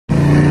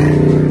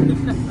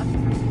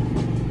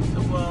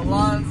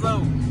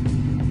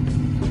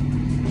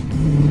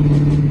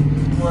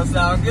It's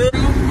all good.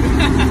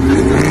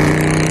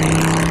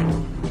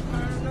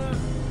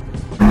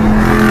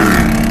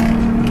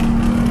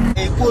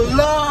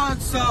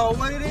 SayfoolLonzo,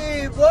 what it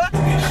is, boy?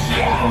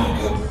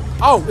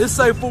 Oh, it's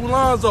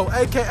SayfoolLonzo,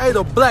 aka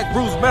the Black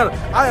Bruce Banner.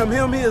 I am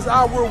him, he is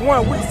I, we're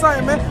one. We the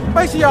same, man.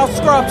 Make sure y'all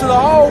subscribe to the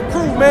whole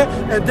crew, man.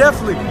 And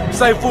definitely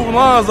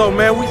SayfoolLonzo,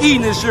 man. We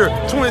eating this year.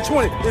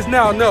 2020 is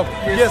now enough.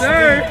 Yes,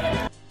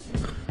 sir.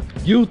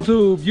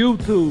 YouTube,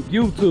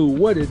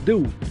 what it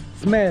do?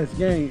 Smash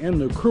Gang and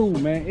the crew,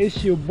 man.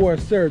 It's your boy,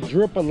 Sir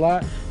Drip a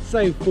Lot.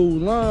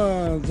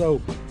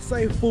 SayfoolLonzo,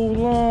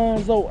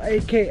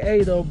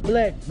 aka the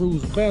Black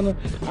Bruce Banner.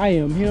 I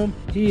am him,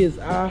 he is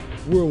I,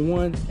 we're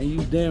one, and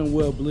you damn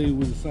well believe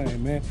we're the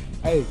same, man.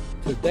 Hey,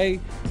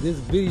 today this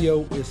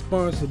video is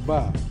sponsored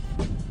by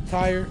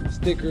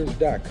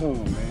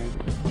TireStickers.com, man.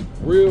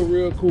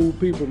 Real cool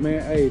people,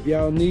 man. Hey, if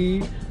y'all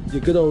need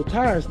your good old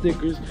tire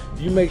stickers,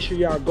 you make sure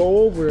y'all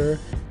go over there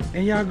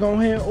and y'all go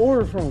ahead and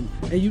order from them.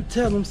 And you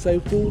tell them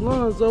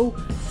SayfoolLonzo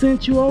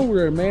sent you over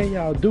there, man.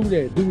 Y'all do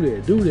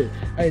that.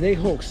 Hey, they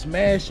hook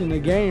smashing the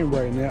game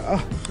right now.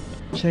 Oh,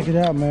 check it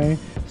out, man.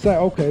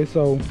 So,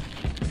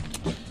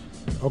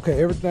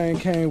 okay, everything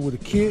came with a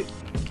kit.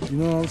 You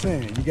know what I'm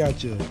saying? You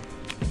got your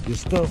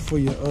stuff for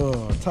your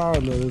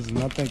tire leathers, and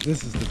I think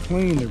this is the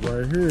cleaner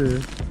right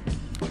here.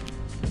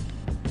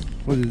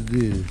 What is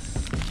this?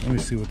 Let me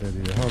see what that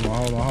is. Hold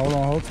on,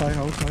 hold tight.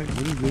 What is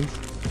this?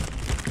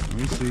 Let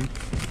me see.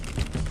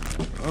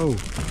 Oh,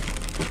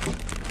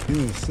 give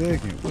me a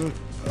second. What?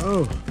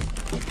 Oh,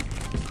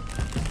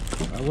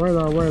 all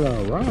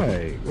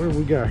right. What do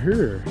we got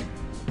here?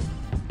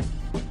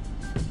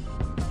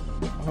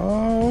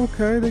 Oh,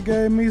 okay. They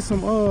gave me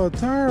some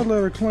tire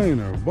leather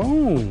cleaner.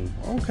 Boom.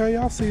 Okay,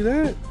 y'all see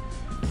that?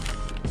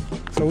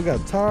 So we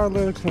got tire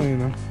leather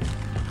cleaner.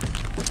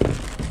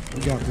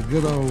 We got the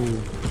good old.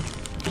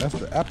 That's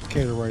the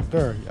applicator right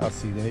there. Y'all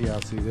see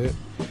that?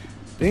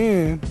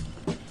 Then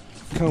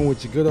come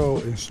with your good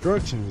old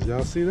instructions.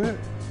 Y'all see that?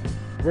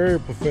 Very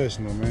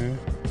professional, man.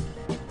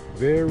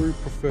 Very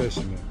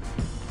professional.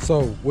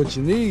 So what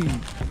you need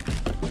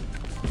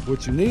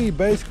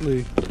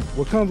basically,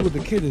 what comes with the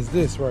kit is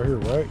this right here,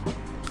 right?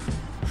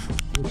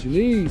 What you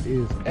need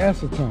is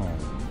acetone.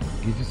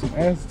 Get you some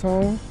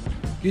acetone.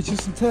 Get you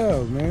some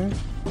towels, man.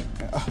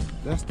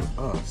 That's the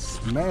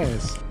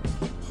smash,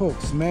 hook,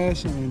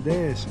 smashing and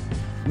dashing.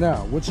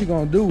 Now, what you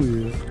gonna do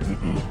is,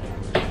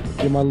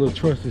 get my little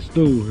trusted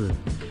stool here.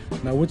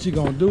 Now, what you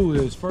gonna do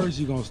is, first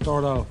you gonna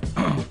start off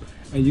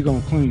and you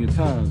gonna clean your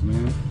tires,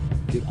 man.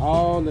 Get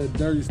all that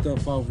dirty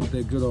stuff off with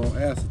that good old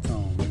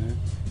acetone, man.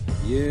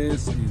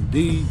 Yes,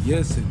 indeed.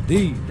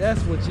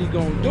 That's what you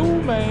gonna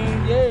do,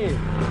 man. Yeah.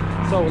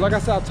 So, like I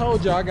said, I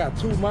told y'all I got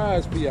 2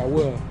 miles for y'all.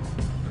 Well,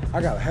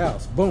 I got a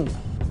house. Boom.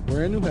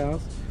 Brand new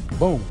house.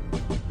 Boom.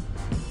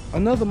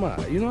 Another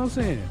mile. You know what I'm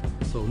saying?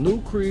 So,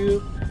 new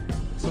crib.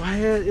 So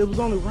it was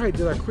only right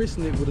that I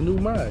christened it with a new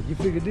mod. You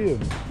figure deal.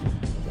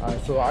 All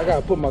right, so I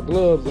gotta put my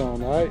gloves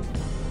on, all right?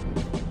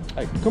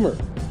 Hey, come here.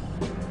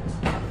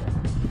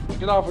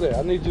 Get off of that.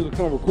 I need you to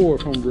come record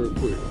for me real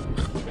quick.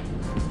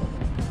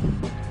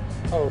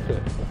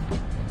 Okay.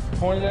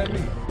 Point it at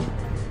me.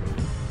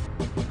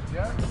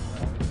 Yeah?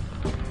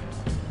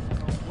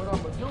 What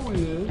I'm gonna do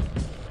is,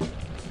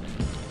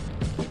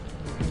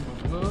 get my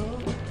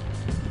gloves.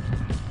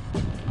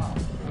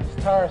 These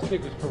tire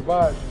stickers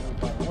provide you,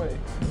 by the way.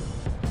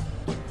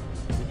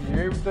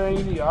 Everything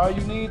you need. All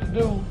you need to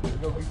do is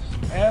go get you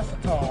some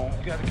acetone.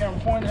 You got the camera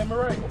pointing at me,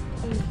 right?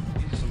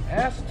 Get you some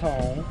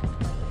acetone.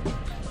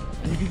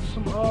 And you get you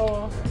some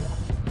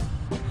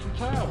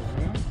towels,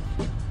 man.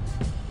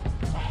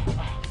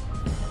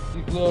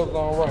 These gloves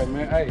on right,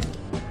 man. Hey,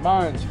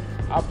 mind you,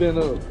 I've been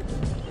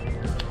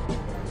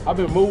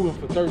moving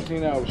for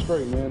 13 hours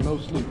straight, man. No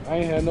sleep. I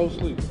ain't had no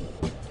sleep.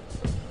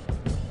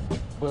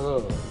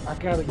 But I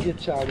gotta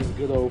get y'all this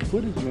good old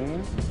footage,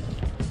 man.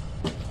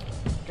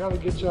 Gotta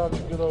get y'all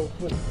this good old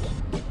footage.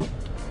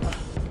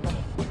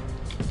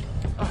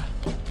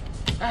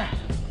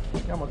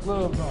 Got my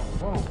gloves on.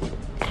 Boom.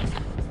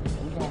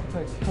 We're gonna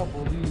take a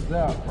couple of these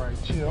out right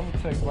here. I'm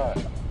gonna take about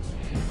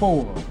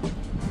 4 of them.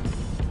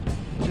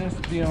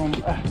 Just to be on the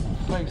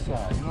safe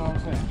side, you know what I'm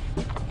saying?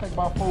 Take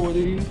about 4 of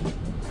these.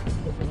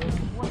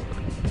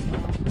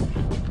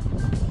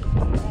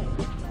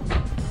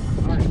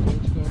 Alright, so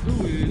what you're gonna do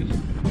is,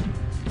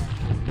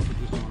 put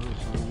this on here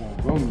so it won't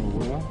go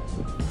nowhere.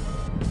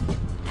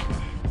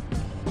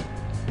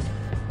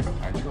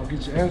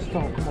 Get your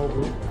acetone, come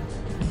over here.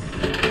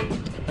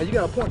 Now you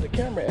gotta point the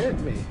camera at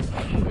me.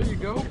 There you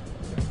go.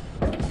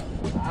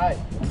 Alright.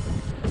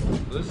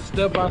 This is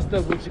step by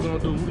step what you're gonna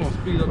do. We're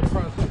gonna speed up the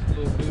process a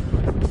little bit.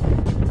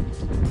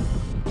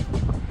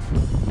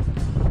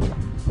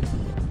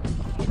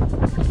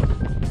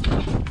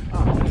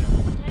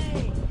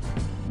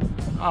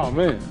 Oh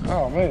man,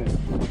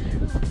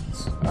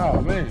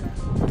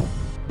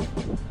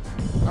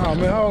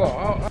 hold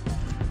on.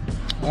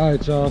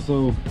 Alright y'all,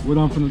 so what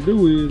I'm finna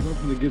do is I'm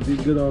finna get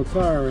these good old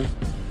tires.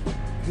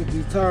 Get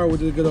these tires with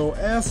this good old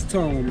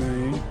acetone,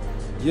 man.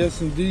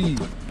 Yes indeed.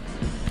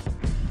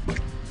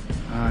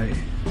 Alright.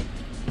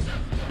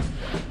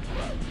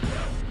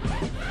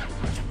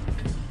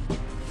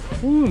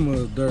 Ooh, it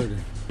was dirty.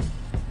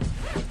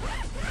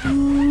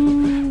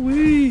 Ooh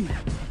wee.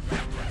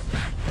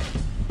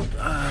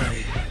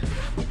 Aye.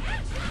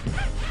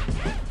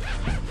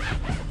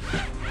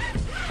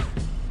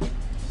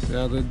 See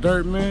all that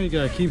dirt, man? You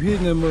gotta keep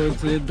hitting that mud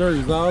until that dirt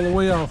is all the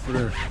way off of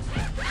there.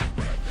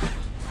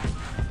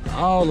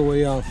 All the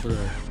way off of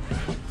there.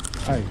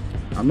 Hey,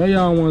 I know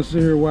y'all want to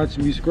sit here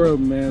watching me scrub,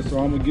 man, so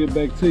I'm gonna get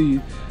back to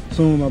you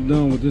soon I'm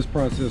done with this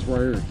process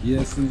right here.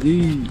 Yes,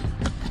 indeed.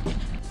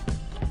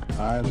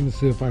 All right, let me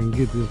see if I can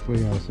get this for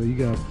y'all. So you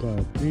gotta apply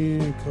a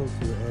thin coat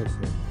to the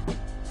outside.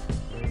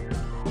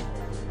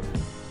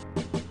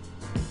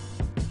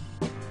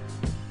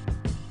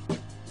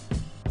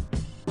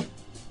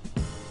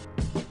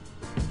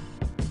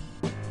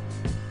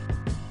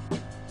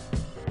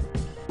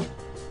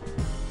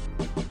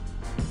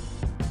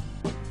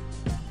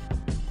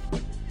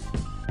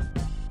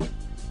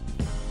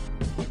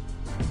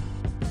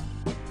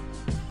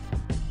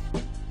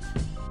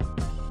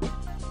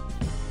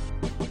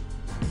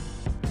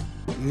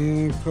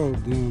 Thin coat,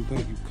 then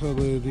think you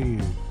color it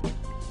in.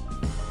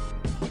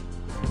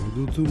 Don't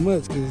do too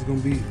much because it's gonna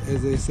be,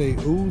 as they say,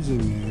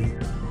 oozing, man.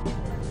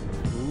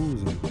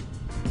 Oozing.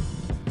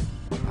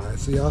 Alright,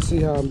 so y'all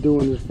see how I'm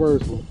doing this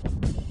first one.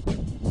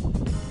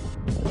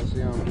 Y'all see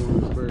how I'm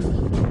doing this first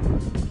one.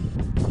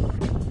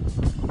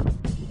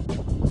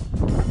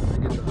 I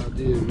get the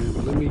idea, man.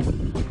 But let me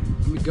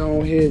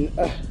go ahead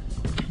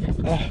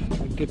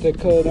and get that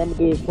cut. I'm gonna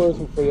do this first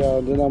one for y'all,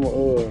 and then I'm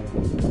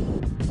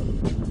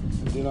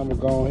gonna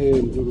go ahead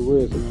and do the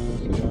rest, man.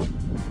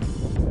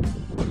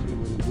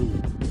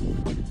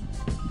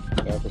 So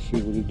y'all can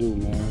see what it do,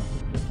 man.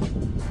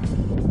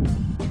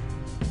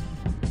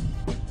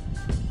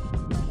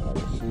 Y'all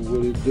can see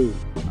what it do.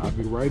 I'll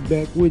be right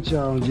back with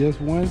y'all in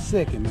just 1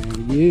 second,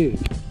 man. Yeah.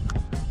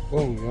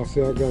 Boom, y'all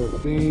see I got a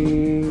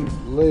thin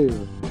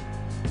layer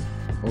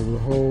over the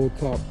whole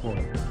top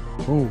part.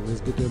 Boom,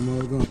 let's get that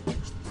mug on.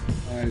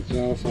 Alright,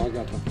 y'all, so I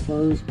got the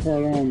first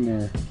part on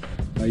there.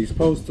 Now you're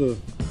supposed to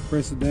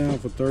press it down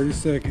for 30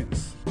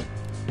 seconds.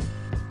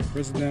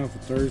 Press it down for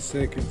 30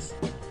 seconds.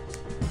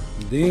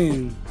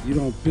 Then you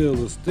don't peel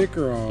the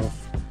sticker off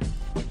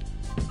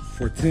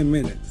for 10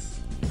 minutes.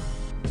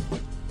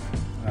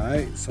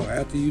 Alright, so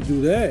after you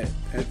do that,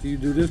 after you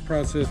do this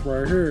process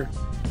right here,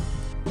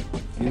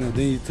 you know,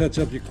 then you touch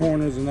up your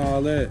corners and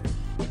all that.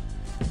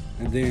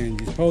 And then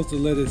you're supposed to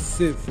let it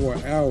sit for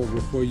an hour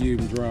before you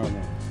even dry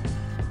them.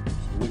 So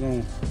we're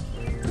gonna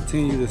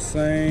continue the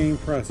same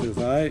process,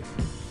 alright?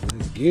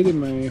 Let's get it,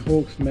 man.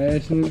 Hook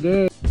smashing it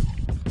down.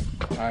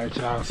 Alright,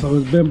 y'all, so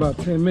it's been about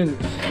 10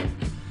 minutes.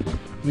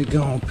 Let me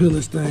go and peel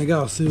this thing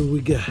out, see what we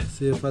got.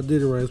 See if I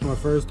did it right. It's my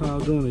first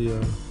time doing it,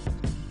 y'all.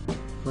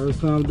 First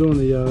time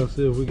doing it, y'all.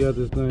 See if we got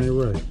this thing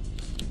right.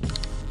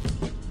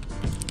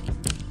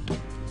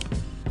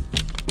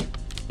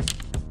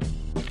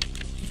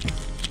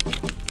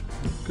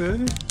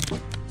 Okay.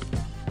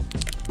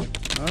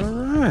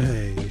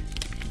 Alright.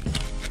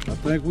 I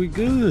think we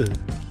good.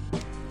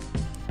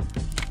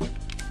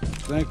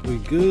 I think we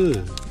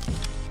good.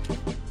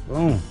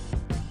 Boom.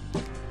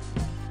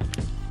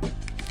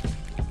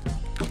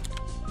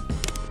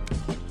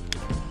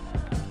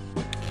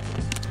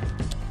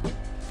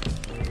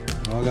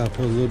 Oh, I gotta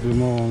put a little bit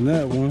more on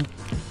that one.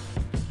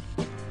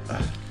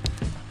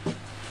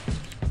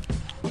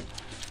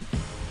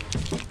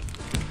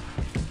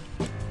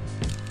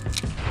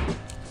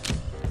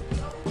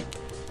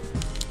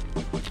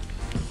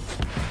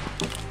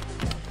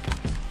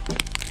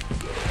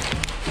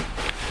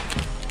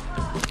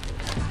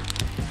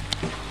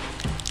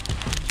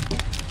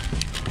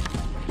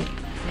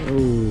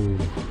 Oh.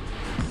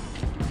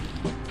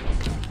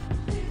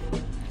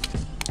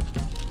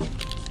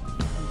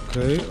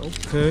 Okay,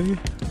 okay.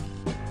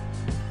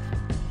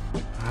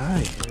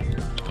 Alright.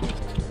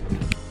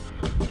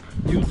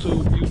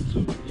 YouTube.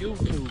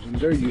 And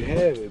there you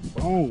have it.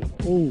 Boom.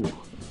 Ooh.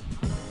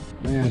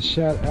 Man,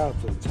 shout out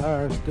to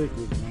Tire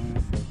Stickers,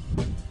 man,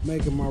 for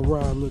making my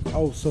ride look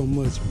oh so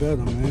much better,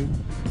 man.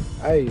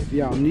 Hey, if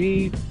y'all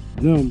need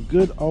them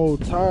good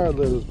old tire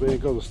letters, man,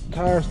 go to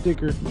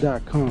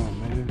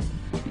tiresticker.com, man.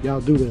 Y'all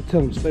do that.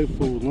 Tell them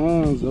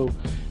SayfoolLonzo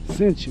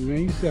sent you,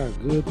 man. You see how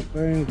good the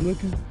thing's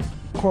looking?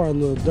 Car a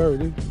little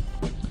dirty.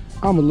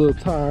 I'm a little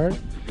tired.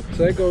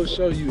 So that goes to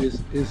show you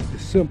it's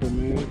simple,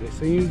 man. They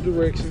send you the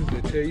directions.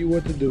 They tell you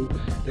what to do.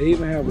 They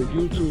even have a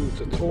YouTube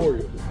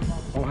tutorial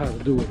on how to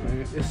do it,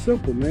 man. It's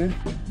simple, man.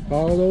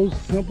 Follow those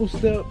simple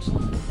steps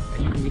and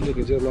you can be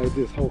looking just like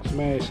this whole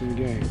smashing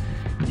game.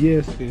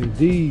 Yes,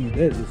 indeed.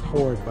 That is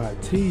hard by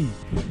T.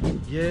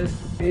 Yes,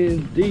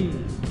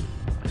 indeed.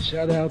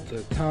 Shout out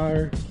to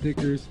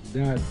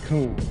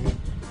tirestickers.com, man.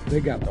 They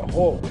got the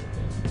whole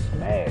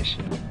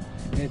smashing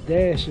and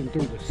dashing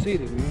through the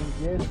city, man.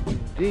 Yes,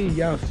 indeed.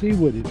 Y'all see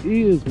what it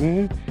is,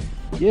 man.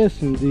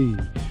 Yes, indeed.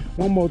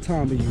 One more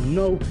time, and you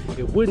know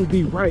it wouldn't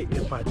be right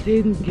if I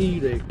didn't give you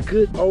that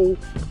good old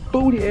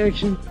booty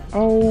action.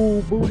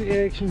 Oh, booty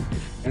action.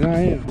 And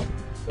I am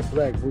the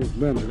Black Bruce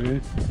Bender,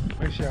 man.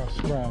 Make sure y'all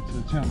subscribe to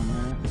the channel,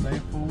 man.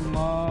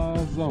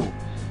 SayfoolLonzo.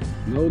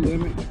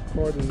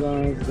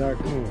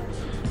 NoLimitCarDesigns.com.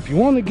 If you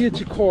want to get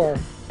your car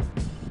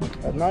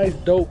a nice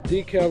dope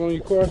decal on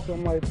your car,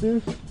 something like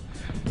this,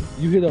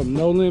 you hit up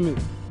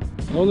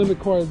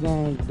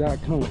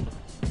NoLimitCarDesigns.com.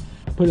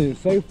 Put in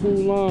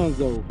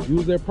SayfoolLonzo.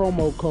 Use that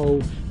promo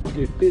code.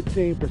 You get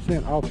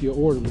 15% off your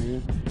order,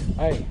 man.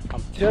 Hey,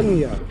 I'm telling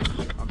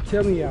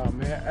y'all,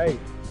 man. Hey,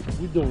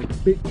 we doing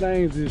big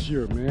things this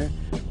year, man.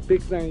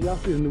 Big things. Y'all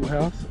see the new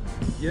house?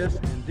 Yes,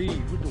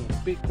 indeed. We're doing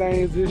big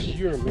things this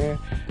year, man.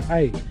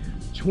 Hey,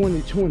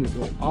 2020,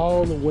 go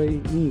all the way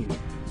in.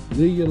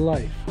 Live your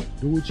life.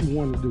 Do what you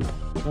want to do.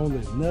 Don't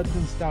let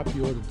nothing stop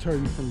you or deter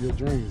you from your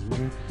dreams,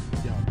 man.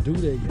 Y'all do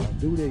that. Y'all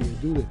do that.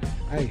 Y'all do that.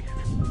 Hey,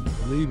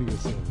 believe in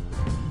yourself.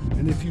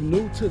 And if you're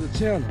new to the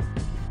channel,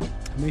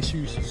 make sure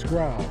you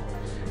subscribe.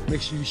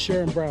 Make sure you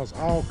share and browse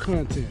all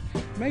content.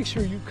 Make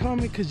sure you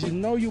comment, because you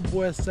know your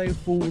boy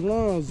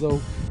SayfoolLonzo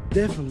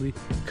definitely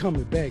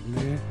coming back,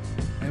 man.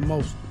 And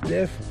most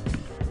definitely,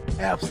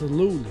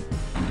 absolutely,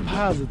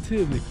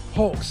 positively,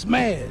 Hulk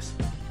smash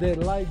that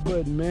like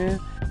button, man,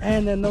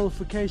 and that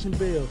notification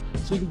bell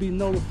so you can be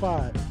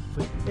notified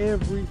for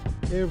every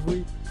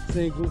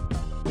single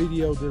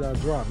video that I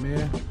drop,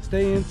 man.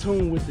 Stay in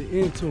tune with the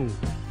in tune,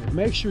 and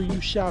make sure you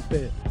shop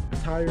at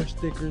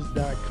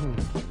TireStickers.com.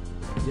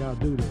 Y'all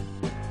do that.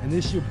 And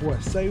it's your boy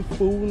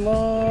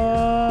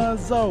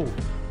SayfoolLonzo,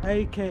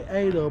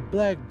 aka the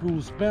Black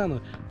Bruce Banner.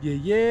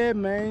 Yeah,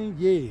 man,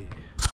 yeah.